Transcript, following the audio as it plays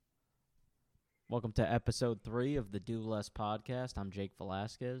Welcome to episode 3 of the Do Less podcast. I'm Jake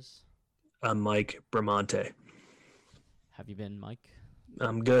Velasquez. I'm Mike Bramante. Have you been, Mike?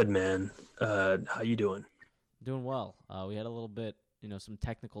 I'm good, man. How you doing? Doing well. We had a little bit, some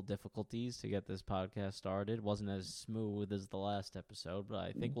technical difficulties to get this podcast started. It wasn't as smooth as the last episode, but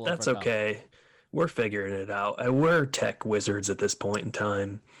I think we'll That's overcome. okay. We're figuring it out. We're tech wizards at this point in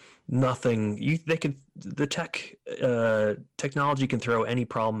time. Technology can throw any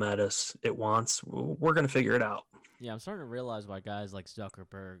problem at us it wants. We're gonna figure it out. Yeah, I'm starting to realize why guys like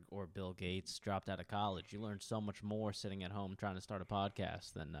Zuckerberg or Bill Gates dropped out of college. You learn so much more sitting at home trying to start a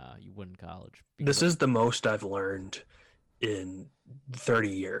podcast than you would in college. This is the most I've learned in 30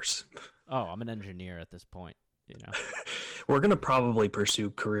 years. Oh, I'm an engineer at this point, We're gonna probably pursue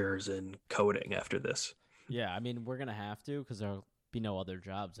careers in coding after this. Yeah, I mean, we're going to have to because there'll be no other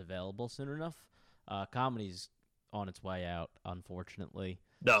jobs available soon enough. Comedy's on its way out, unfortunately.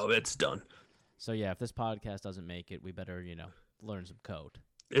 No, it's done. So, yeah, if this podcast doesn't make it, we better, learn some code.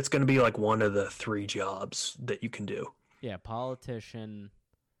 It's gonna be like one of the 3 jobs that you can do. Yeah, politician,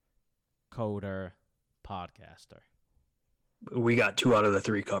 coder, podcaster. We got 2 out of the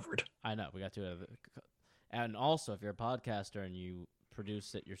 3 covered. I know, we got two of the. And also, if you're a podcaster and you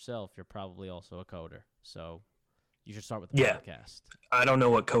produce it yourself, you're probably also a coder. So you should start with the podcast. I don't know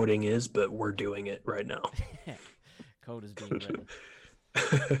what coding is, but we're doing it right now. Code is being written.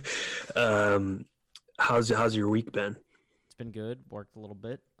 How's your week been? It's been good. Worked a little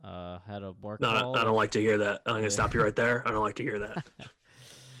bit. Had a work No, call. I don't like to hear that. I'm gonna stop you right there. I don't like to hear that.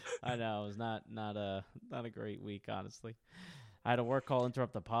 I know it was not a great week, honestly. I had a work call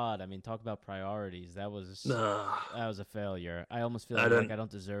interrupt the pod. I mean, talk about priorities. That was a failure. I almost feel like I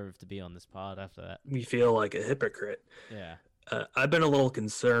don't deserve to be on this pod after that. You feel like a hypocrite. Yeah. I've been a little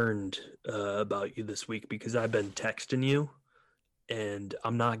concerned about you this week because I've been texting you, and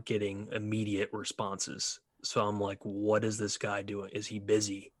I'm not getting immediate responses. So I'm like, what is this guy doing? Is he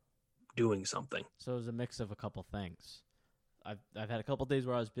busy doing something? So it was a mix of a couple things. I've had a couple days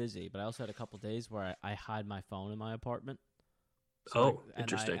where I was busy, but I also had a couple days where I hide my phone in my apartment.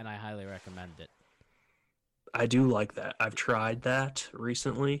 Interesting. And I highly recommend it. I do like that. I've tried that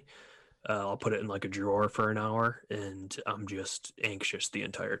recently. I'll put it in like a drawer for an hour, and I'm just anxious the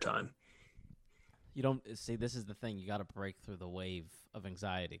entire time. You don't see. This is the thing. You got to break through the wave of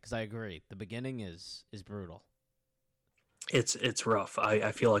anxiety. Because I agree, the beginning is brutal. It's rough.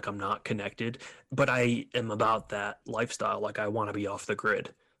 I feel like I'm not connected, but I am about that lifestyle. Like I want to be off the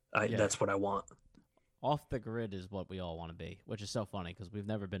grid. That's what I want. Off the grid is what we all want to be, which is so funny because we've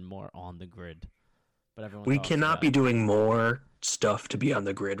never been more on the grid. But everyone we cannot be doing more stuff to be on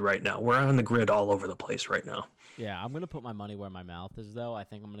the grid right now. We're on the grid all over the place right now. Yeah, I'm going to put my money where my mouth is, though. I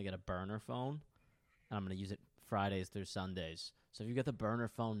think I'm going to get a burner phone, and I'm going to use it Fridays through Sundays. So if you get the burner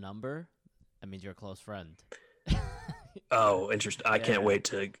phone number, that means you're a close friend. Oh, interesting! I can't wait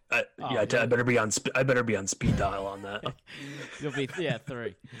to. I better be on. I better be on speed dial on that. You'll be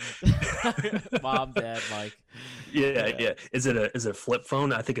 3. Mom, Dad, Mike. Yeah. Is it a flip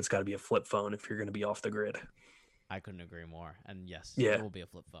phone? I think it's got to be a flip phone if you're going to be off the grid. I couldn't agree more. And yes, yeah, it will be a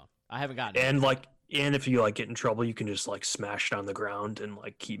flip phone. I haven't gotten it. And if you like get in trouble, you can just like smash it on the ground and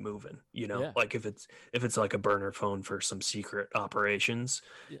like keep moving. Like if it's like a burner phone for some secret operations,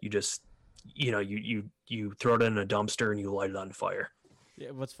 you just. You throw it in a dumpster and you light it on fire.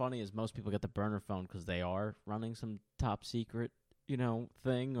 Yeah, what's funny is most people get the burner phone because they are running some top secret,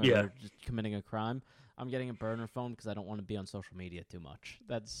 thing, or they're just committing a crime. I'm getting a burner phone because I don't want to be on social media too much.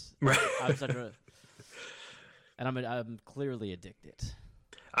 That's right. I'm clearly addicted.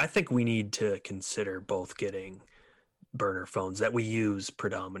 I think we need to consider both getting burner phones that we use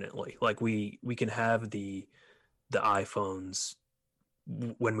predominantly. Like we can have the iPhones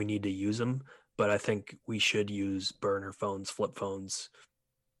when we need to use them, but I think we should use burner phones, flip phones,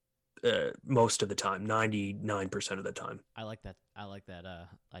 most of the time, 99% of the time. I like that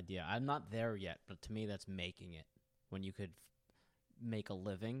idea. I'm not there yet, but to me that's making it. When you could make a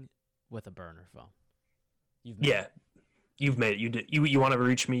living with a burner phone. You've made it. You want to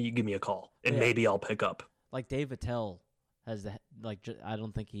reach me, you give me a call, and maybe I'll pick up. Like Dave Attell has I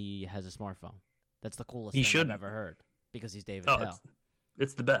don't think he has a smartphone. That's the coolest thing I've ever heard because he's Dave Attell.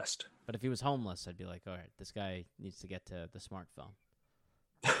 It's the best. But if he was homeless, I'd be like, all right, this guy needs to get to the smartphone.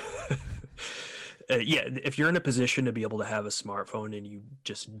 If you're in a position to be able to have a smartphone and you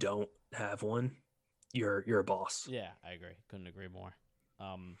just don't have one, you're a boss. Yeah, I agree. Couldn't agree more.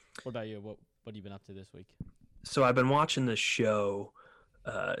 What about you? What have you been up to this week? So I've been watching this show,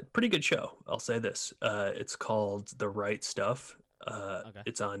 pretty good show. I'll say this. It's called The Right Stuff. Okay.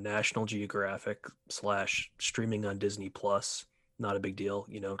 It's on National Geographic / streaming on Disney Plus. not a big deal.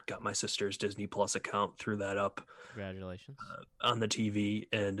 Got my sister's Disney Plus account, threw that up Congratulations. on the TV,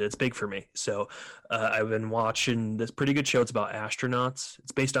 and it's big for me. So I've been watching this pretty good show. It's about astronauts.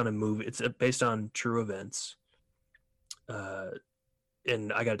 It's based on a movie. It's based on true events.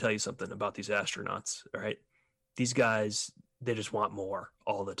 And I got to tell you something about these astronauts. All right, these guys, they just want more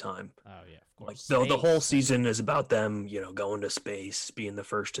all the time. Oh yeah, of course. Like the whole season is about them, going to space, being the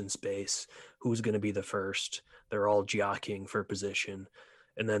first in space. Who's going to be the first? They're all jockeying for position.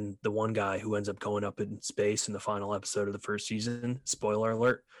 And then the one guy who ends up going up in space in the final episode of the first season, spoiler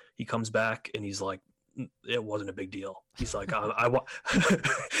alert, he comes back and he's like, it wasn't a big deal. He's like, I want,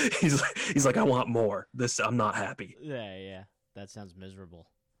 he's like, I want more. I'm not happy. Yeah. That sounds miserable.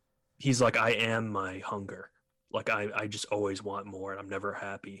 He's like, I am my hunger. Like I just always want more, and I'm never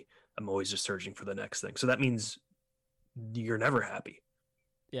happy. I'm always just searching for the next thing. So that means you're never happy.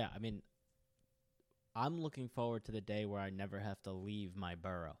 Yeah, I mean, I'm looking forward to the day where I never have to leave my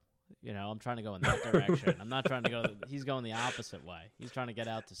burrow. I'm trying to go in that direction. I'm not trying to go. He's going the opposite way. He's trying to get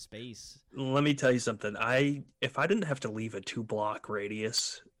out to space. Let me tell you something. If I didn't have to leave a 2-block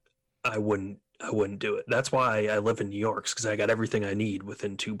radius, I wouldn't do it. That's why I live in New York, because I got everything I need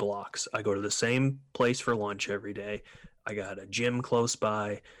within 2 blocks. I go to the same place for lunch every day. I got a gym close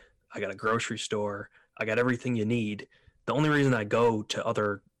by. I got a grocery store. I got everything you need. The only reason I go to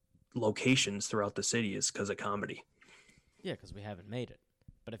other locations throughout the city is because of comedy. Yeah, because we haven't made it.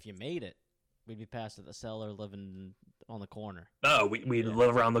 But if you made it, we'd be past at the cellar, living on the corner. Oh, we'd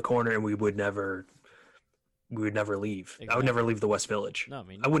live around the corner, and we would never leave. Exactly. I would never leave the West Village. No, I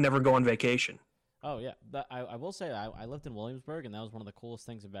mean, I would never go on vacation. Oh, yeah. I will say I lived in Williamsburg, and that was one of the coolest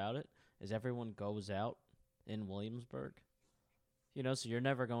things about it, is everyone goes out in Williamsburg. So you're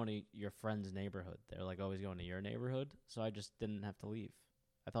never going to your friend's neighborhood. They're like always going to your neighborhood, so I just didn't have to leave.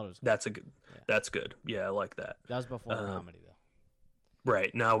 I thought it was cool. That's good. Yeah, I like that. That was before comedy, though.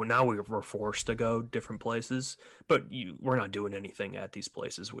 Right. Now we're forced to go different places, but we're not doing anything at these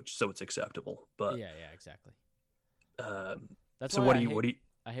places, so it's acceptable. But yeah, exactly. That's so what do you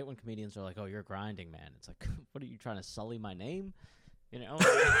I hate when comedians are like, "Oh, you're grinding, man." It's like, what are you trying to sully my name?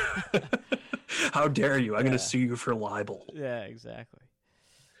 How dare you? I'm going to sue you for libel. Yeah, exactly.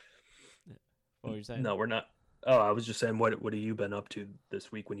 What were you saying? No, we're not. Oh, I was just saying, what have you been up to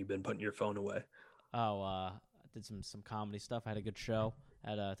this week when you've been putting your phone away? Oh, I did some comedy stuff. I had a good show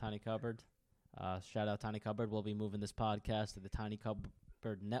at Tiny Cupboard. Shout out Tiny Cupboard. We'll be moving this podcast to the Tiny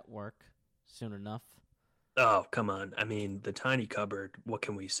Cupboard Network soon enough. Oh, come on. I mean, the Tiny Cupboard, what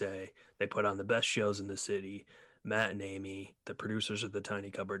can we say? They put on the best shows in the city. Matt and Amy, the producers of the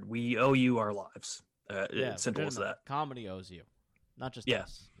Tiny Cupboard, we owe you our lives. It's simple as that. Comedy owes you, not just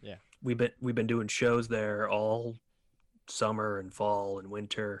us. Yeah. We've been doing shows there all summer and fall and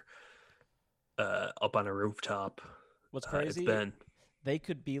winter, up on a rooftop. What's crazy? They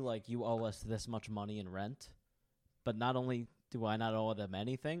could be like, you owe us this much money in rent, but not only do I not owe them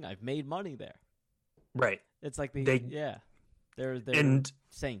anything, I've made money there. Right. It's like they're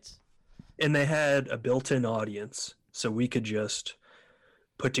saints. And they had a built-in audience, so we could just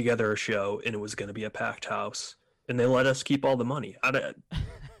put together a show, and it was going to be a packed house. And they let us keep all the money.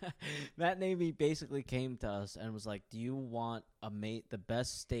 Matt and Amy basically came to us and was like, "Do you want the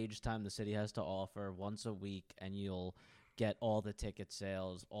best stage time the city has to offer once a week, and you'll get all the ticket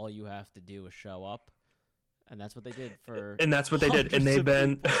sales? All you have to do is show up." And that's what they did and that's what they did. And they've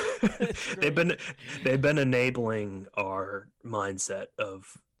been they've been enabling our mindset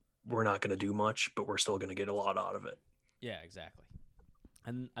of, we're not going to do much, but we're still going to get a lot out of it. Yeah, exactly.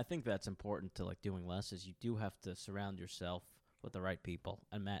 And I think that's important to doing less, is you do have to surround yourself with the right people.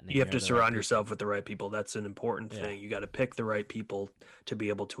 And Matt and Amy, you have to surround yourself with the right people. That's an important thing. You got to pick the right people to be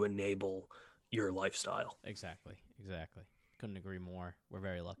able to enable your lifestyle. Exactly. Couldn't agree more. We're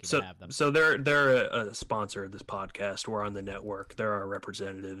very lucky to have them. So they're a sponsor of this podcast. We're on the network. They're our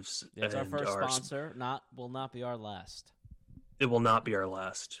representatives. It's our first sponsor. Will not be our last. It will not be our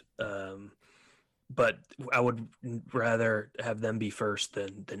last. But I would rather have them be first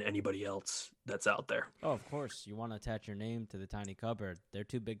than anybody else that's out there. Oh, of course. You want to attach your name to the Tiny Cupboard. They're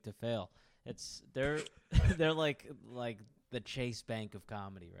too big to fail. They're like the Chase Bank of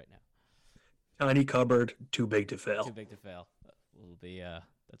comedy right now. Tiny Cupboard, too big to fail. Too big to fail. Will be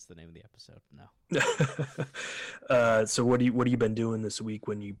that's the name of the episode now. So what have you been doing this week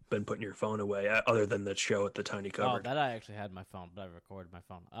when you've been putting your phone away, other than the show at the Tiny Cupboard? Oh, that I actually had my phone, but I recorded my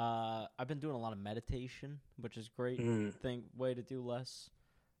phone. I've been doing a lot of meditation, which is great. Way to do less.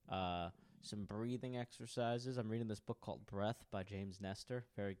 Some breathing exercises. I'm reading this book called Breath by James Nestor.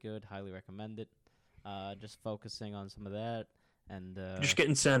 Very good. Highly recommend it. Just focusing on some of that. And just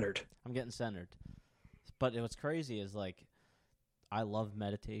getting centered. I'm getting centered. But what's crazy is I love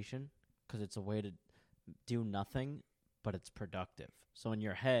meditation because it's a way to do nothing, but it's productive. So in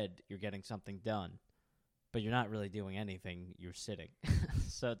your head, you're getting something done, but you're not really doing anything. You're sitting.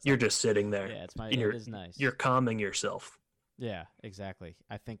 So it's You're like, just sitting there. yeah, You're, it is nice. you're calming yourself. Yeah, exactly.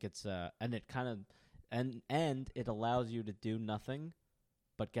 I think it's and it kind of and it allows you to do nothing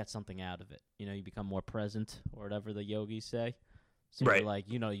but get something out of it. You know, you become more present or whatever the yogis say. So Right. you're like,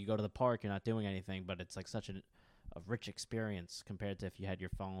 you know, you go to the park, you're not doing anything, but it's like such a rich experience compared to if you had your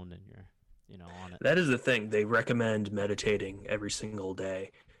phone and you're, you know, on it. That is the thing. They recommend meditating every single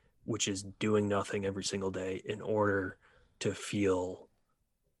day, which is doing nothing every single day in order to feel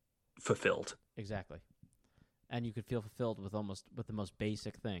fulfilled. Exactly. And you could feel fulfilled with the most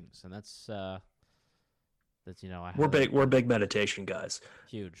basic things, and that's you know, We're big meditation guys.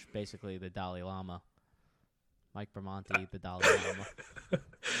 huge. Basically, the Dalai Lama, Mike Bramante, the Dalai Lama.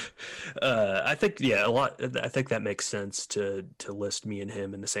 I think a lot. I think that makes sense to list me and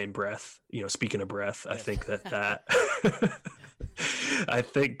him in the same breath. You know, speaking of breath, I Yes. think that I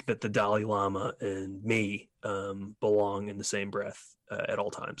think that the Dalai Lama and me belong in the same breath at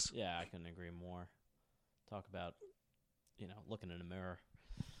all times. Yeah, I couldn't agree more. Talk about, you know, looking in a mirror.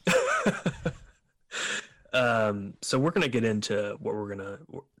 So we're gonna get into what we're gonna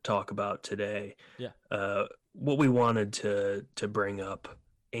talk about today. Yeah. What we wanted to bring up,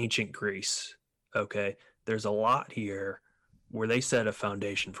 ancient Greece. Okay, there's a lot here where they set a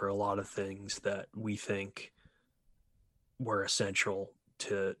foundation for a lot of things that we think were essential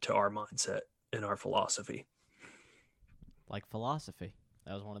to our mindset and our philosophy. Like philosophy.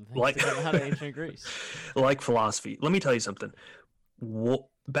 That was one of the things Like that came out of ancient Greece. like philosophy. Let me tell you something.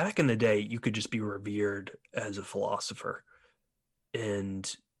 Back in the day, you could just be revered as a philosopher,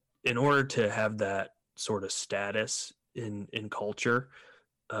 and in order to have that sort of status in culture,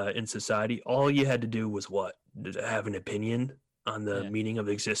 in society, all you had to do was what? Have an opinion on the Yeah. meaning of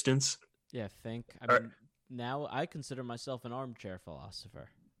existence. Yeah, think. Or- mean, now I consider myself an armchair philosopher,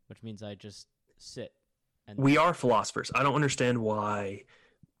 which means I just sit and We are philosophers. I don't understand why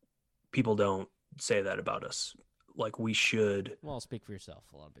people don't say that about us. Like we should. well, speak for yourself.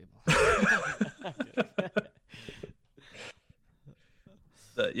 A lot of people.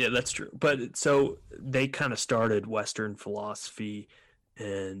 Yeah, that's true. But so they kind of started Western philosophy,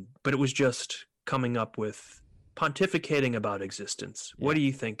 but it was just coming up with pontificating about existence. What Yeah. do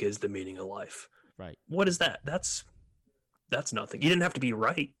you think is the meaning of life? Right. What is that? That's nothing. You didn't have to be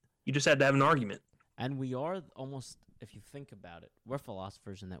right. You just had to have an argument. And we are almost, if you think about it, we're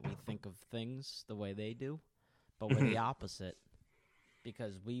philosophers in that we think of things the way they do, but we're the opposite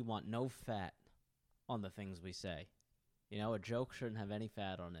because we want no fat on the things we say. You know, a joke shouldn't have any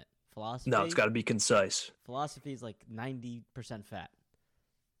fat on it. Philosophy, No, it's got to be concise. philosophy is like 90% fat.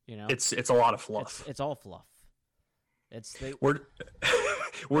 You know, It's a lot of fluff. it's all fluff. We're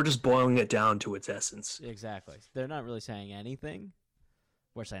we're just boiling it down to its essence. Exactly. They're not really saying anything.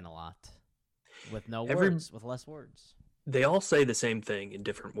 We're saying a lot with no Every- words, with less words. They all say the same thing in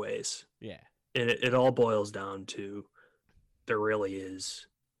different ways. Yeah. And it all boils down to there really is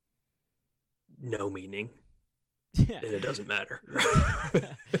no meaning Yeah. and it doesn't matter.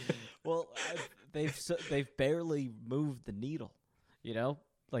 Well, they've barely moved the needle, you know.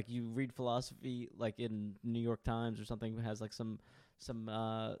 Like you read philosophy, like in New York Times or something, has like some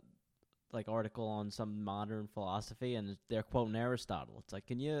like article on some modern philosophy, and they're quoting Aristotle. It's like,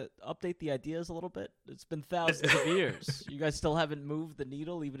 can you update the ideas a little bit? It's been thousands of years. You guys still haven't moved the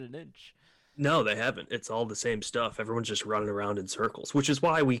needle even an inch. No, they haven't. It's all the same stuff. Everyone's just running around in circles, which is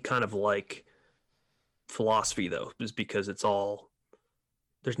why we kind of like philosophy, though, is because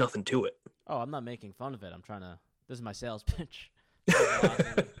there's nothing to it. Oh, I'm not making fun of it. This is my sales pitch.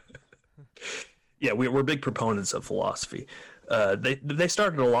 Yeah, we're big proponents of philosophy. They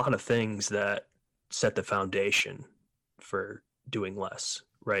started a lot of things that set the foundation for doing less,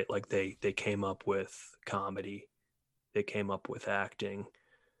 right? Like they came up with comedy, they came up with acting,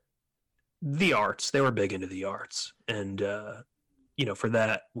 the arts. They were big into the arts, and for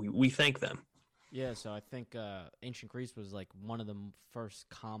that we thank them. Yeah, so I think ancient Greece was like one of the first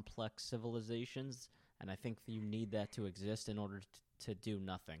complex civilizations, and I think you need that to exist in order to do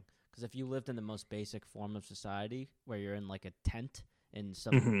nothing. Because if you lived in the most basic form of society, where you're in like a tent in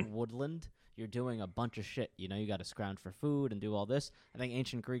some woodland, you're doing a bunch of shit. You know, you got to scrounge for food and do all this. I think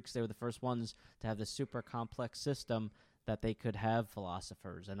ancient Greeks, they were the first ones to have this super complex system that they could have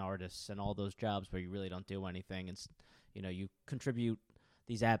philosophers and artists and all those jobs where you really don't do anything. And, you know, you contribute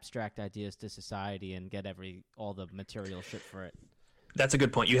these abstract ideas to society and get all the material shit for it. That's a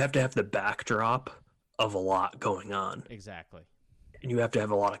good point. You have to have the backdrop of a lot going on. Exactly. And you have to have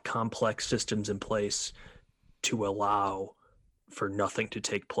a lot of complex systems in place to allow for nothing to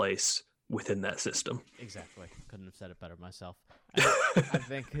take place within that system. Exactly. Couldn't have said it better myself.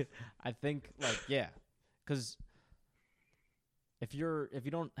 I think like, yeah, because if you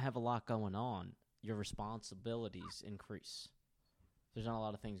don't have a lot going on, your responsibilities increase. There's not a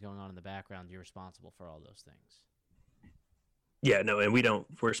lot of things going on in the background. You're responsible for all those things. Yeah, no, and we don't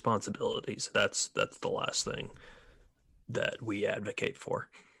responsibilities. That's the last thing that we advocate for.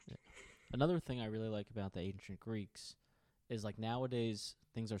 Yeah. Another thing I really like about the ancient Greeks is like nowadays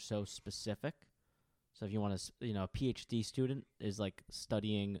things are so specific. So if you want to, a PhD student is like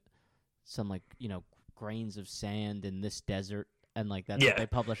studying some like, grains of sand in this desert, and like that's what they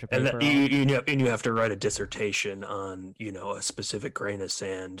publish a paper on. And you have to write a dissertation on, a specific grain of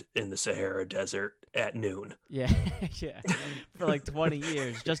sand in the Sahara Desert at noon. Yeah, yeah, for like 20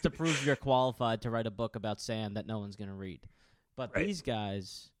 years just to prove you're qualified to write a book about sand that no one's gonna read. But these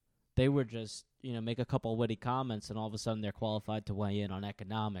guys, they were just make a couple witty comments, and all of a sudden they're qualified to weigh in on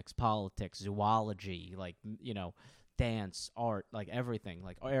economics, politics, zoology, like dance, art, like everything.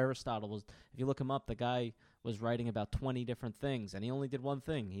 Like Aristotle was, if you look him up, the guy was writing about 20 different things, and he only did one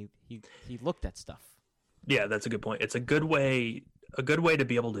thing. He looked at stuff. Yeah, that's a good point. It's a good way to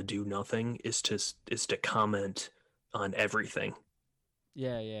be able to do nothing is to comment on everything.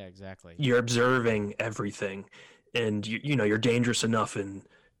 Yeah, exactly. You're observing everything, and you're dangerous enough in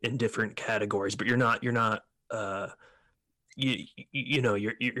different categories, but you're not you're not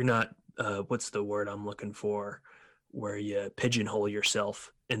what's the word I'm looking for, where you pigeonhole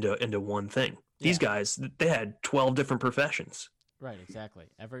yourself into one thing. These guys, they had 12 different professions. Right, exactly.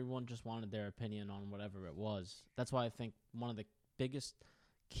 Everyone just wanted their opinion on whatever it was. That's why I think one of the biggest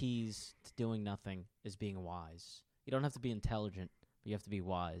keys to doing nothing is being wise. You don't have to be intelligent, but you have to be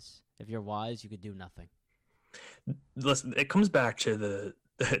wise. If you're wise, you could do nothing. Listen, it comes back to the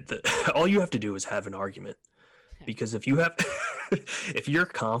all you have to do is have an argument. Because if you're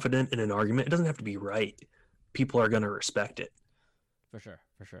confident in an argument, it doesn't have to be right. People are going to respect it. For sure.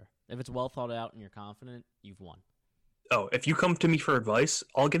 If it's well thought out and you're confident, you've won. Oh, if you come to me for advice,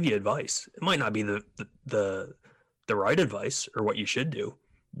 I'll give you advice. It might not be the right advice or what you should do,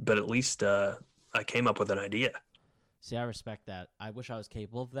 but at least I came up with an idea. See, I respect that. I wish I was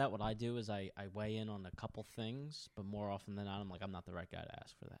capable of that. What I do is I weigh in on a couple things, but more often than not, I'm like, I'm not the right guy to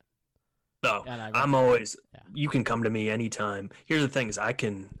ask for that. No, I'm always. Yeah. You can come to me anytime. Here's the thing: is I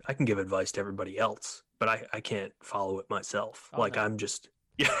can give advice to everybody else, but I can't follow it myself. Oh, like no. I'm just.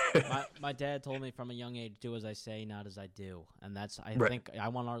 my dad told me from a young age, do as I say, not as I do, and that's I think I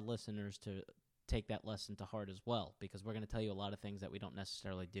want our listeners to take that lesson to heart as well, because we're going to tell you a lot of things that we don't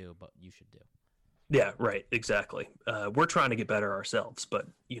necessarily do, but you should do. Yeah, right. Exactly. We're trying to get better ourselves, but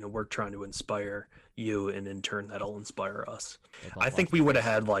we're trying to inspire you, and in turn, that'll inspire us. I think we would have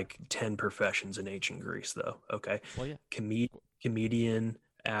had like 10 professions in ancient Greece, though. Okay. Well, yeah. Comedian,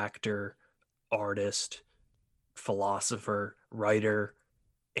 actor, artist, philosopher, writer,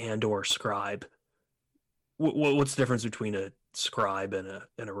 and/or scribe. What's the difference between a scribe and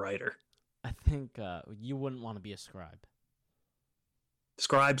a writer? I think you wouldn't want to be a scribe.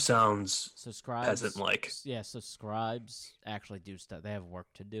 Scribe sounds scribes, peasant-like. Yeah, so scribes actually do stuff. They have work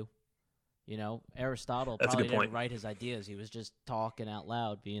to do. Aristotle probably didn't write his ideas. He was just talking out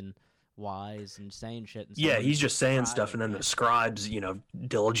loud, being wise and saying shit. And yeah, he's just saying stuff, and then the scribes,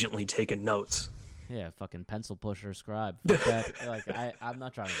 diligently taking notes. Yeah, fucking pencil pusher scribe. I'm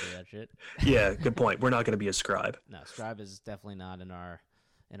not trying to do that shit. Yeah, good point. We're not going to be a scribe. No, scribe is definitely not in our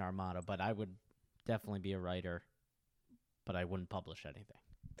motto, but I would definitely be a writer, but I wouldn't publish anything.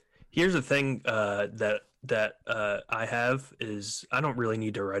 Here's the thing that I have is I don't really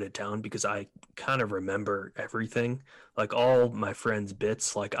need to write it down because I kind of remember everything. Like all my friends'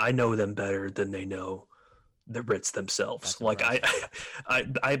 bits, like I know them better than they know the bits themselves. That's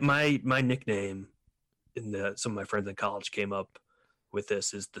like my nickname in some of my friends in college came up with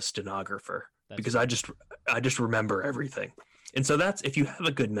this is the stenographer. That's because right. I just remember everything. And so that's, if you have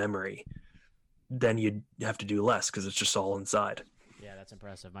a good memory, then you'd have to do less because it's just all inside. Yeah, that's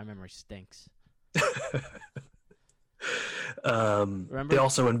impressive. My memory stinks. Remember? They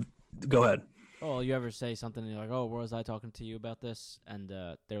also go ahead. Oh, you ever say something and you're like, oh, where was I talking to you about this? And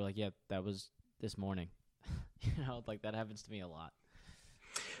they're like, yeah, that was this morning. Like that happens to me a lot.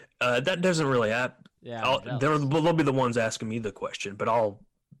 That doesn't really happen. Yeah, they'll be the ones asking me the question, but I'll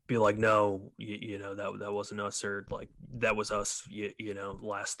be like, no, that wasn't us, or like that was us,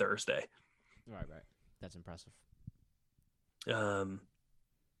 last Thursday. Right. That's impressive.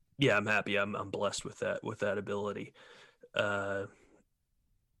 Yeah, I'm happy. I'm blessed with that ability.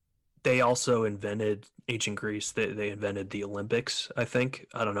 They also invented ancient Greece. They invented the Olympics. I think.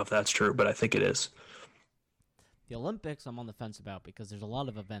 I don't know if that's true, but I think it is. The Olympics, I'm on the fence about because there's a lot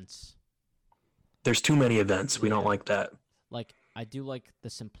of events. There's too many events. We don't like that. Like, I do like the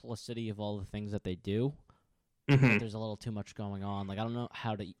simplicity of all the things that they do. Mm-hmm. But there's a little too much going on. Like, I don't know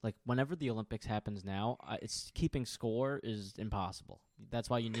how to, like, whenever the Olympics happens now, it's keeping score is impossible. That's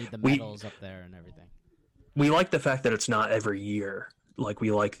why you need the medals up there and everything. We like the fact that it's not every year. Like,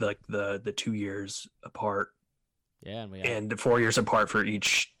 we like the 2 years apart. Yeah, and 4 years apart for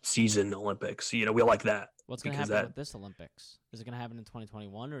each season Olympics. You know, we like that. What's going to happen with this Olympics? Is it going to happen in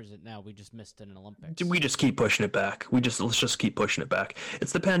 2021, or is it now we just missed an Olympics? We just keep pushing it back. Let's just keep pushing it back.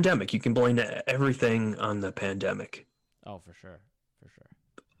 It's the pandemic. You can blame everything on the pandemic. Oh, for sure.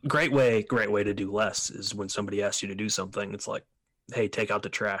 Great way to do less is when somebody asks you to do something. It's like, hey, take out the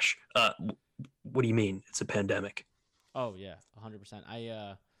trash. What do you mean? It's a pandemic. Oh yeah, 100%.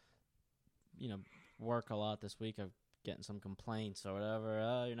 I work a lot this week. I'm getting some complaints or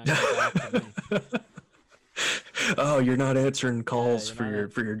whatever. You're not getting back to me. Oh, you're not answering calls for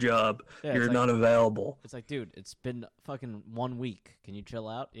your job. Yeah, you're not available. It's like, dude, it's been fucking 1 week. Can you chill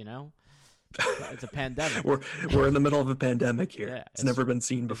out? You know, it's a pandemic. we're in the middle of a pandemic here. Yeah, it's never been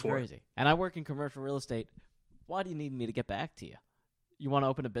seen before. It's crazy. And I work in commercial real estate. Why do you need me to get back to you? You want to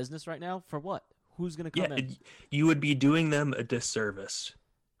open a business right now? For what? Who's gonna come in? You would be doing them a disservice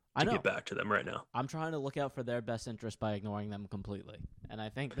to get back to them right now. I'm trying to look out for their best interest by ignoring them completely, and I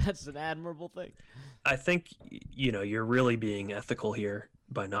think that's an admirable thing. I think you're really being ethical here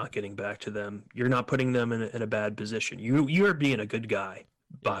by not getting back to them. You're not putting them in a bad position. You are being a good guy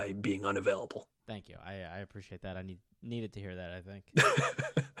by being unavailable. Thank you. I appreciate that. I needed to hear that. I think.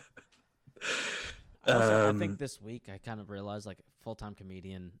 I think this week I kind of realized like full-time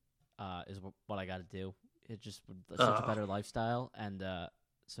comedian is what I got to do. It's just such a better lifestyle, and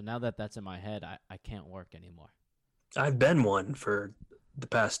so now that that's in my head, I can't work anymore. I've been one for the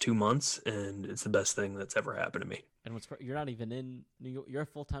past 2 months, and it's the best thing that's ever happened to me. And you're not even in New York. You're a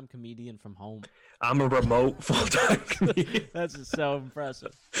full-time comedian from home. I'm a remote full-time comedian. That's just so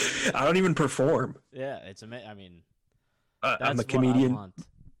impressive. I don't even perform. Yeah, it's amazing. I mean, I'm a comedian.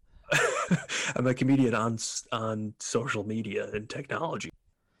 I'm a comedian on social media and technology.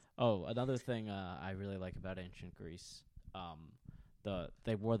 Oh, another thing I really like about ancient Greece,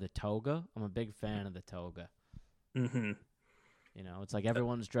 they wore the toga. I'm a big fan of the toga. Mm-hmm. You know, it's like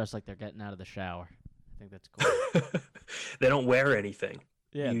everyone's dressed like they're getting out of the shower. I think that's cool. They don't wear anything.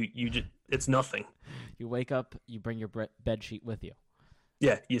 Yeah, you just it's nothing. You wake up, you bring your bed sheet with you.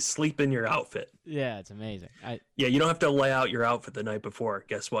 Yeah, you sleep in your outfit. Yeah, it's amazing. You don't have to lay out your outfit the night before.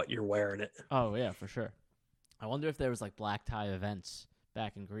 Guess what? You're wearing it. Oh yeah, for sure. I wonder if there was like black tie events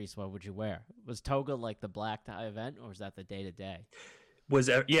back in Greece. What would you wear? Was toga like the black tie event, or was that the day to day?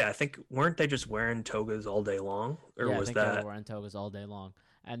 I think weren't they just wearing togas all day long, or yeah, was I think they were wearing togas all day long?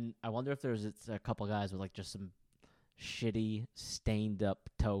 And I wonder if there's a couple guys with like just some shitty stained up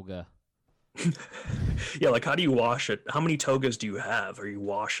toga. Yeah, like how do you wash it? How many togas do you have? Are you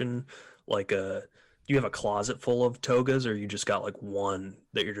washing do you have a closet full of togas, or you just got like one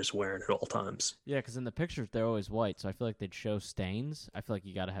that you're just wearing at all times? Yeah, because in the pictures they're always white, so I feel like they'd show stains. I feel like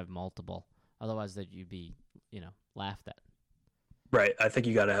you got to have multiple, otherwise that you'd be laughed at. Right, I think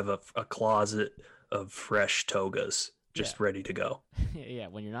you got to have a closet of fresh togas just ready to go. Yeah,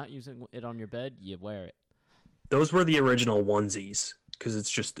 when you're not using it on your bed, you wear it. Those were the original onesies, because it's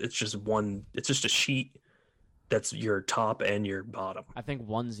just a sheet that's your top and your bottom. I think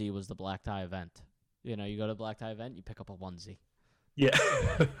onesie was the black tie event. You go to a black tie event, you pick up a onesie. Yeah.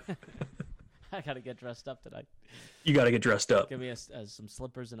 I gotta get dressed up tonight. You gotta get dressed up. Give me some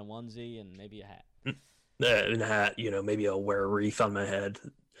slippers and a onesie and maybe a hat. And a hat, maybe I'll wear a wreath on my head.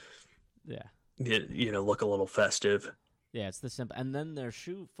 Yeah. Look a little festive. Yeah, it's the simple. And then their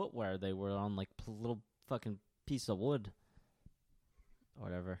footwear, they were on like little fucking piece of wood or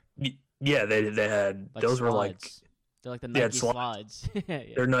whatever. Yeah, they had like those slides. They're like the Nike slides. Yeah.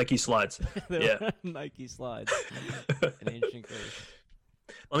 They're Nike slides. Nike slides in ancient Greece.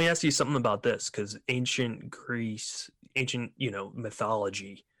 Let me ask you something about this, because ancient Greece,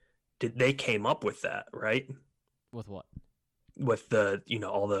 mythology, they came up with that, right? With what? With the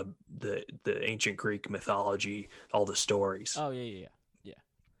all the ancient Greek mythology, all the stories. Oh yeah.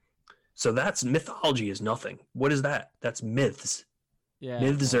 So that's mythology is nothing. What is that? That's myths. Yeah.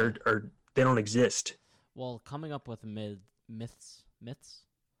 Myths are they don't exist. Well, coming up with myths,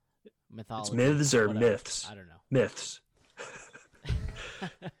 mythology. It's myths or whatever. Myths. I don't know. Myths. I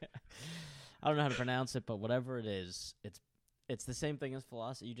don't know how to pronounce it, but whatever it is, it's the same thing as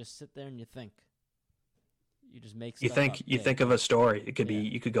philosophy. You just sit there and you think. You just make stuff up. You think of a story. It could be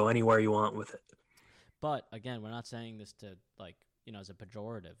you could go anywhere you want with it. But again, we're not saying this to as a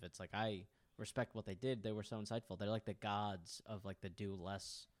pejorative. It's like I respect what they did. They were so insightful. They're like the gods of like the do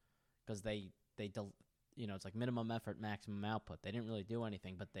less, because it's like minimum effort, maximum output. They didn't really do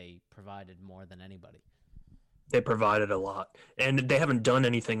anything, but they provided more than anybody. They provided a lot, and they haven't done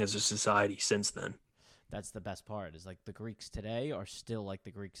anything as a society since then. That's the best part, is like the Greeks today are still like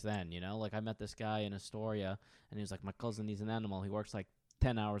the Greeks then, Like I met this guy in Astoria, and he was like, my cousin, he's an animal. He works like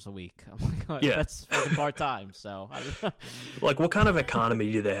 10 hours a week. I'm like, Yeah. That's fucking part-time, so. Like, what kind of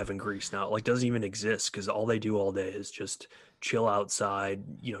economy do they have in Greece now? Like, doesn't even exist, because all they do all day is just chill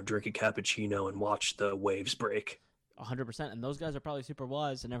outside, drink a cappuccino and watch the waves break. 100%. And those guys are probably super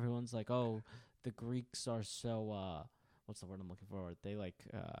wise, and everyone's like, oh, the Greeks are so, what's the word I'm looking for? They like,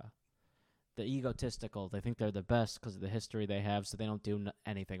 they're egotistical. They think they're the best because of the history they have, so they don't do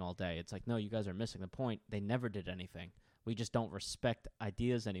anything all day. It's like, no, you guys are missing the point. They never did anything. We just don't respect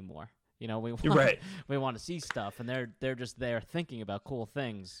ideas anymore. We want to see stuff, and they're just there thinking about cool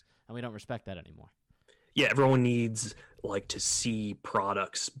things, and we don't respect that anymore. Yeah, everyone needs like to see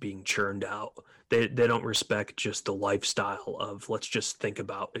products being churned out. They don't respect just the lifestyle of let's just think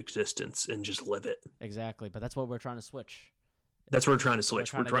about existence and just live it. Exactly, but that's what we're trying to switch. That's what we're trying to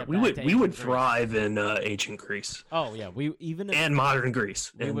switch. We would thrive in ancient Greece. Oh yeah, modern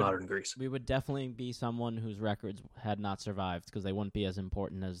Greece. Modern Greece. We would definitely be someone whose records had not survived, because they wouldn't be as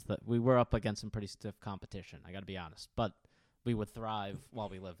important as we were up against some pretty stiff competition. I got to be honest, but we would thrive while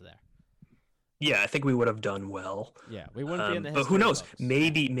we lived there. Yeah, I think we would have done well. Yeah, we wouldn't be in the history but who knows? books.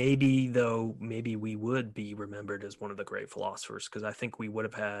 Maybe we would be remembered as one of the great philosophers, because I think we would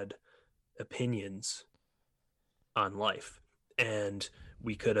have had opinions on life. And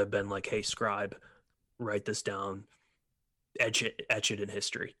we could have been like, hey, scribe, write this down, etch it in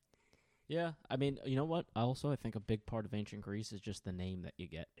history. Yeah, I mean, you know what? I think a big part of ancient Greece is just the name that you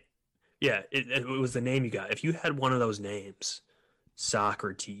get. Yeah, it was the name you got. If you had one of those names,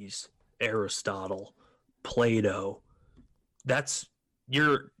 Socrates, Aristotle, Plato,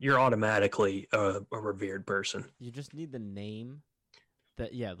 you're automatically a revered person. You just need the name.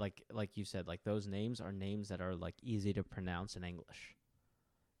 That, yeah, like you said, like those names are names that are like easy to pronounce in English,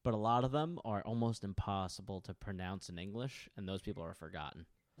 but a lot of them are almost impossible to pronounce in English, and those people are forgotten.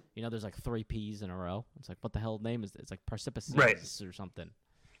 There's like 3 P's in a row. It's like, what the hell name is it? It's like Parsippus or something.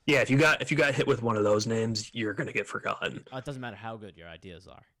 Yeah, if you got hit with one of those names, you're gonna get forgotten. It doesn't matter how good your ideas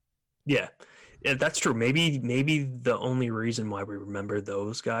are. Yeah, that's true. Maybe the only reason why we remember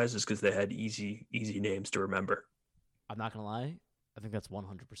those guys is because they had easy names to remember. I'm not gonna lie. I think that's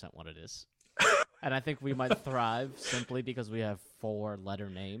 100% what it is. And I think we might thrive simply because we have 4-letter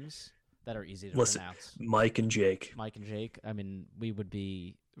names that are easy to pronounce. Mike and Jake. I mean, we would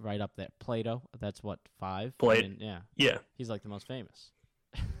be right up there. Plato, that's what, 5? Plato. I mean, yeah. Yeah. He's like the most famous.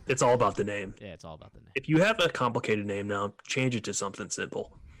 It's all about the name. Yeah, it's all about the name. If you have a complicated name now, change it to something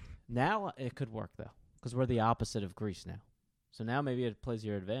simple. Now it could work, though, because we're the opposite of Greece now. So now maybe it plays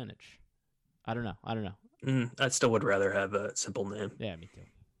your advantage. I don't know. I still would rather have a simple name. Yeah, me too.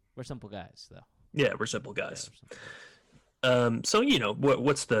 We're simple guys, though. Yeah, we're simple guys. So,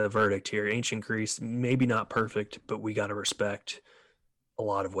 what's the verdict here? Ancient Greece, maybe not perfect, but we got to respect a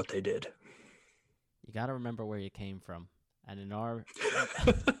lot of what they did. You got to remember where you came from. And in our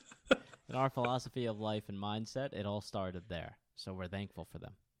philosophy of life and mindset, it all started there. So we're thankful for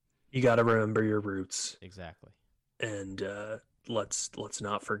them. You got to remember your roots. Exactly. And let's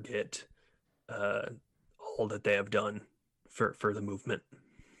not forget all that they have done for the movement.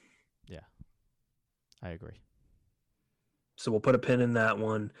 Yeah, I agree. So we'll put a pin in that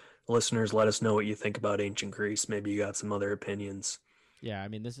one. Listeners, let us know what you think about ancient Greece. Maybe you got some other opinions. Yeah, I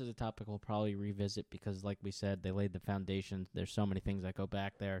mean, this is a topic we'll probably revisit because, like we said, they laid the foundation. There's so many things that go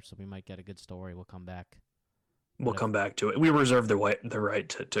back there, so we might get a good story. We'll come back. We'll come back to it. We reserve the right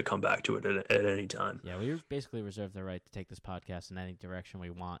to come back to it at any time. Yeah, we basically reserve the right to take this podcast in any direction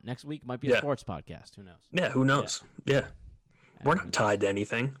we want. Next week might be a sports podcast. Who knows? Yeah, who knows? Yeah. We're not tied to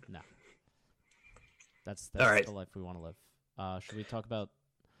anything. No. That's all right. The life we want to live. Should we talk about...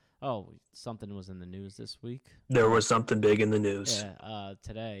 Oh, something was in the news this week. There was something big in the news. Yeah,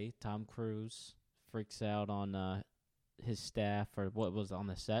 today, Tom Cruise freaks out on his staff or what was on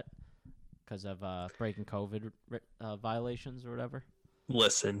the set because of breaking COVID violations or whatever.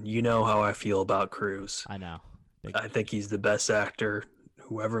 Listen, you know how I feel about Cruise. I know. I think he's the best actor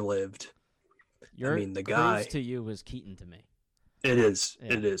who ever lived. The guy to you was Keaton to me. It is.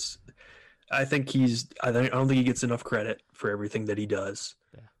 Yeah. It is. I don't think he gets enough credit for everything that he does.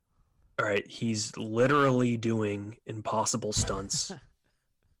 Yeah. All right, he's literally doing impossible stunts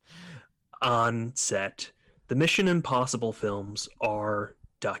on set. The Mission Impossible films are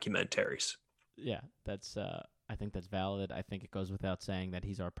documentaries. Yeah, that's I think that's valid. I think it goes without saying that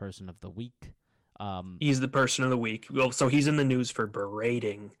he's our person of the week. He's the person of the week. Well, so he's in the news for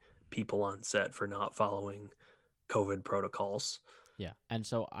berating people on set for not following COVID protocols. Yeah, and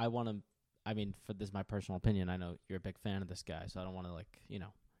so I want to. I mean, for this is my personal opinion. I know you're a big fan of this guy, so I don't want to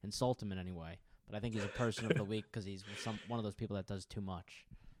insult him in any way. But I think he's a person of the week because he's one of those people that does too much.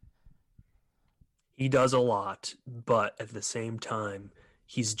 He does a lot, but at the same time,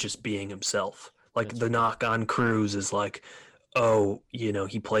 he's just being himself. Like That's the true. knock on Cruise is like, oh,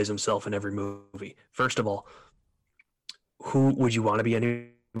 he plays himself in every movie. First of all, who would you want to be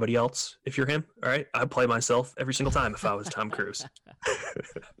anybody else if you're him? All right, I'd play myself every single time if I was Tom Cruise.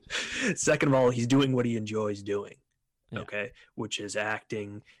 Second of all, he's doing what he enjoys doing, Yeah. okay, which is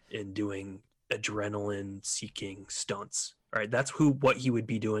acting and doing adrenaline seeking stunts. All right, that's what he would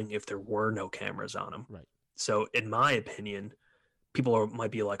be doing if there were no cameras on him. Right. So, in my opinion,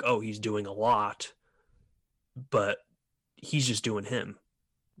 might be like, "Oh, he's doing a lot," but he's just doing him.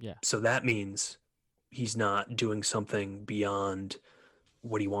 Yeah. So that means he's not doing something beyond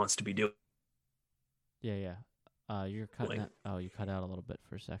what he wants to be doing. Yeah. You're cutting. Oh, you cut out a little bit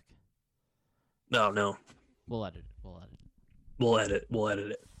for a sec. No, We'll edit it. We'll edit it. We'll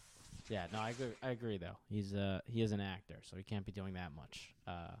edit it. Yeah. No, I agree though. He is an actor, so he can't be doing that much.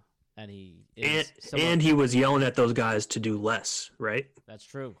 And he is. And he was yelling at those guys to do less, right? That's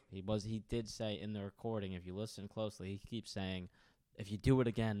true. He did say in the recording, if you listen closely, he keeps saying, if you do it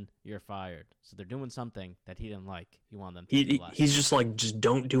again, you're fired. So they're doing something that he didn't like. He wanted them to do less. He's just like, just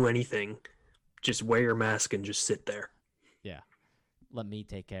don't do anything. Just wear your mask and just sit there. Yeah. Let me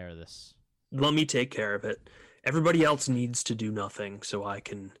take care of this. Let me take care of it. Everybody else needs to do nothing so I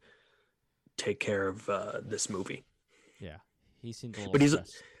can take care of this movie. Yeah. He seemed a little But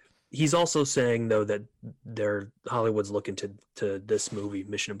stressed. he's also saying though that Hollywood's looking to this movie,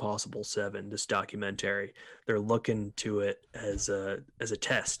 Mission Impossible 7, this documentary. They're looking to it as a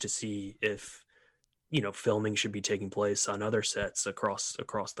test to see if filming should be taking place on other sets across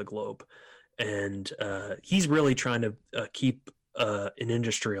the globe. And he's really trying to keep an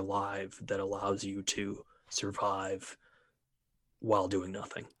industry alive that allows you to survive while doing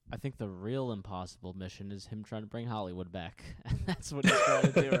nothing. I think the real impossible mission is him trying to bring Hollywood back. That's what he's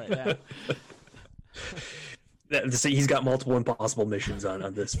trying to do right now. He's got multiple impossible missions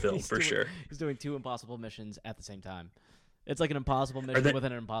on this film for sure. He's doing 2 impossible missions at the same time. It's like an impossible mission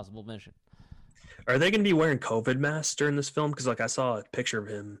within an impossible mission. Are they going to be wearing COVID masks during this film? Because I saw a picture of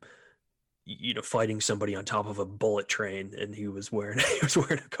him, fighting somebody on top of a bullet train, and he was wearing a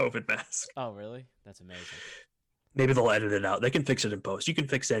COVID mask. Oh, really? That's amazing. Maybe they'll edit it out. They can fix it in post. You can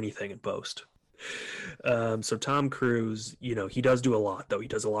fix anything in post. So Tom Cruise, he does do a lot, though. He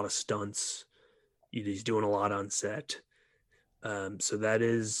does a lot of stunts. He's doing a lot on set. So that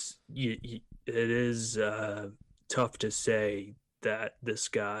is, it is tough to say that this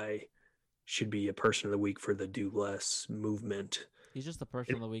guy should be a person of the week for the do less movement. He's just the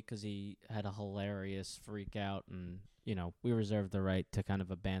person of the week because he had a hilarious freak out, and we reserve the right to kind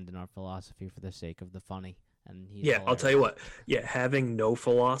of abandon our philosophy for the sake of the funny. And he's hilarious. I'll tell you what. Yeah, having no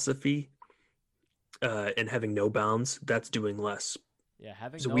philosophy and having no bounds, that's doing less. Yeah,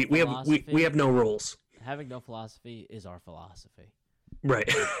 having so no we philosophy, we have no rules. Having no philosophy is our philosophy.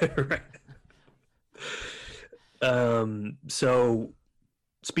 Right. Right. So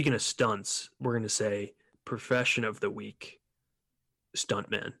speaking of stunts, we're going to say profession of the week,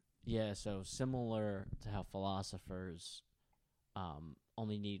 stuntman. Yeah, so similar to how philosophers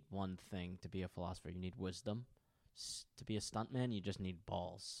only need one thing to be a philosopher. You need wisdom. To be a stuntman, you just need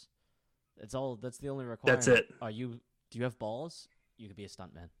balls. That's the only requirement. That's it. Do you have balls? You could be a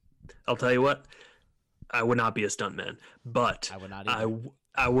stuntman. I'll tell you what. I would not be a stuntman, but I would not either.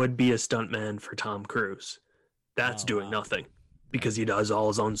 I would be a stuntman for Tom Cruise. That's doing nothing because he does all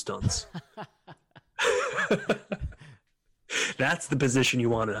his own stunts. That's the position you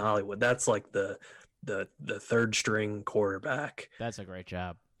want in Hollywood. That's like the third string quarterback. That's a great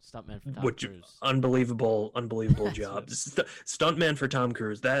job. Stuntman for Tom Cruise. Unbelievable job. Stuntman for Tom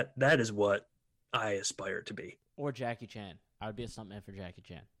Cruise. That is what I aspire to be. Or Jackie Chan. I would be a stuntman for Jackie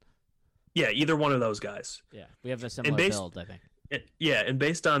Chan. Yeah, either one of those guys. Yeah, we have a similar build, I think. And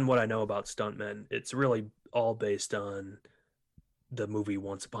based on what I know about stuntmen, it's really all based on the movie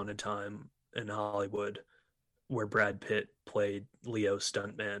Once Upon a Time in Hollywood, where Brad Pitt played Leo's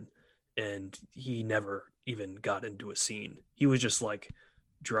stuntman, and he never even got into a scene. He was just like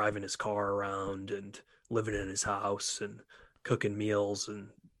driving his car around and living in his house and cooking meals, and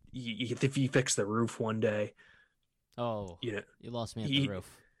if he fixed the roof one day. Oh, you lost me at the roof.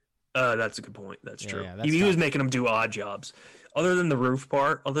 That's a good point. That's true. Yeah, that's He was tough. making them do odd jobs, other than the roof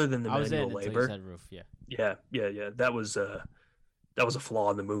part, other than the I was in manual until you labor. said roof. Yeah. Yeah. That was a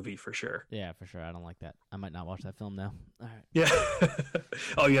flaw in the movie for sure. Yeah, for sure. I don't like that. I might not watch that film now. All right. Yeah.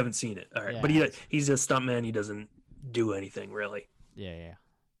 Oh, you haven't seen it. All right. Yeah. But he's a stuntman. He doesn't do anything really. Yeah.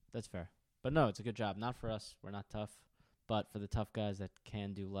 That's fair. But no, it's a good job. Not for us. We're not tough. But for the tough guys that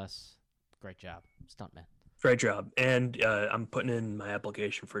can do less, great job. Stuntman. Great job. And I'm putting in my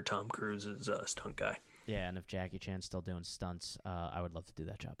application for Tom Cruise's stunt guy. Yeah, and if Jackie Chan's still doing stunts, I would love to do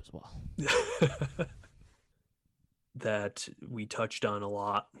that job as well. That we touched on a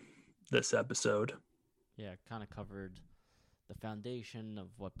lot this episode. Yeah, kind of covered the foundation of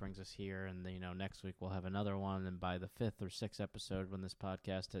what brings us here, and next week we'll have another one, and by the 5th or 6th episode when this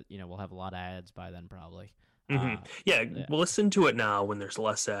podcast, we'll have a lot of ads by then probably. Mm-hmm. Yeah, listen to it now when there's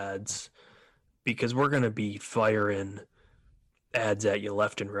less ads, because we're gonna be firing ads at you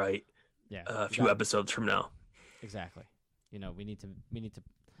left and right. Yeah, a few episodes from now. Exactly. We need to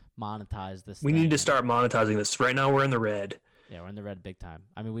monetize this. We need to start monetizing this. Right now we're in the red. Yeah, we're in the red big time.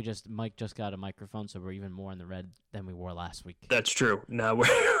 I mean, Mike just got a microphone, so we're even more in the red than we were last week. That's true. Now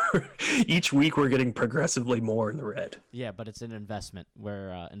we're each week we're getting progressively more in the red. Yeah, but it's an investment.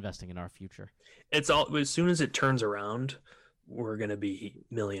 We're investing in our future. It's all as soon as it turns around, we're gonna be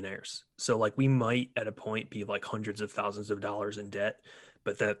millionaires. So like we might at a point be like hundreds of thousands of dollars in debt,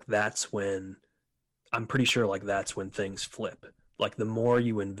 but that's when I'm pretty sure like that's when things flip. Like the more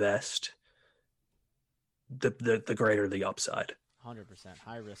you invest, the greater the upside. 100%.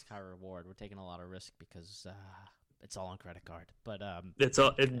 High risk, high reward. We're taking a lot of risk because it's all on credit card. But and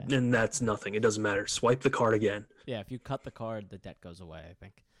that's nothing. It doesn't matter. Swipe the card again. Yeah, if you cut the card, the debt goes away, I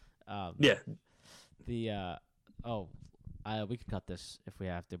think. Yeah. We could cut this if we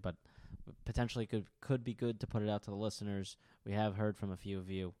have to, but potentially could be good to put it out to the listeners. We have heard from a few of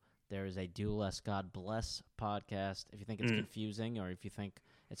you. There is a Do Less God Bless podcast. If you think it's confusing or if you think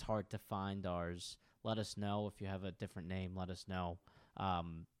it's hard to find ours, let us know. If you have a different name, let us know.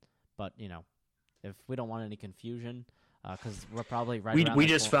 But if we don't want any confusion, because we're probably right. We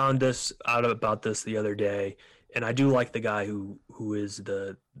just found this out about this the other day, and I do like the guy who is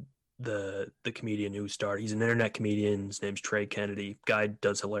the comedian who started. He's an internet comedian. His name's Trey Kennedy. Guy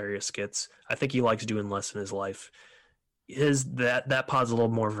does hilarious skits. I think he likes doing less in his life. That pod's a little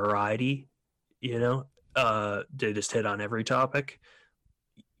more variety, they just hit on every topic.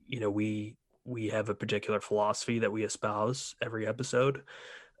 We have a particular philosophy that we espouse every episode.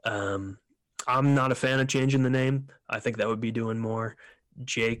 I'm not a fan of changing the name. I think that would be doing more.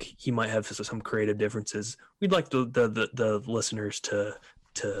 Jake, he might have some creative differences. We'd like the listeners to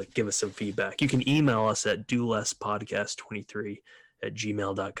give us some feedback. You can email us at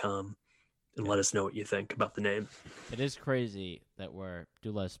dolesspodcast23@gmail.com and let us know what you think about the name. It is crazy that we're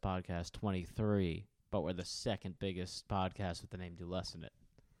Do Less Podcast 23, but we're the second biggest podcast with the name Do Less in it.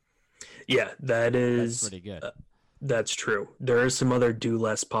 Yeah, that's pretty good. That's true. There are some other Do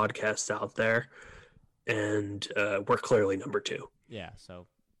Less podcasts out there, and we're clearly number 2. Yeah, so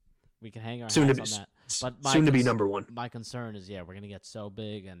we can hang our soon hats on that. But soon to be number 1. My concern is, we're going to get so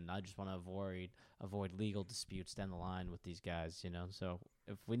big, and I just want to avoid legal disputes down the line with these guys, So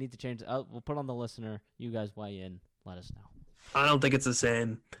if we need to change, we'll put on the listener. You guys weigh in. Let us know. I don't think it's the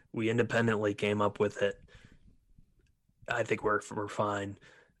same. We independently came up with it. I think we're fine.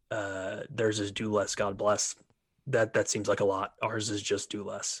 Theirs is Do Less, God Bless. That seems like a lot. Ours is just Do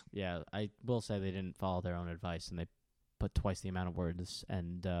Less. Yeah, I will say they didn't follow their own advice, and they put twice the amount of words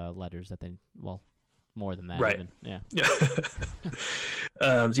and letters that more than that. Right. Even. Yeah.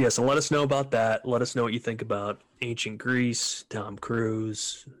 So let us know about that. Let us know what you think about ancient Greece, Tom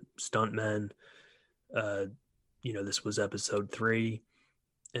Cruise, stuntmen. This was episode 3,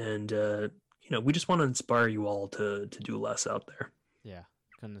 and we just want to inspire you all to do less out there. Yeah,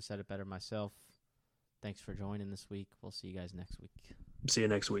 couldn't have said it better myself. Thanks for joining this week. We'll see you guys next week. See you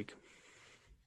next week.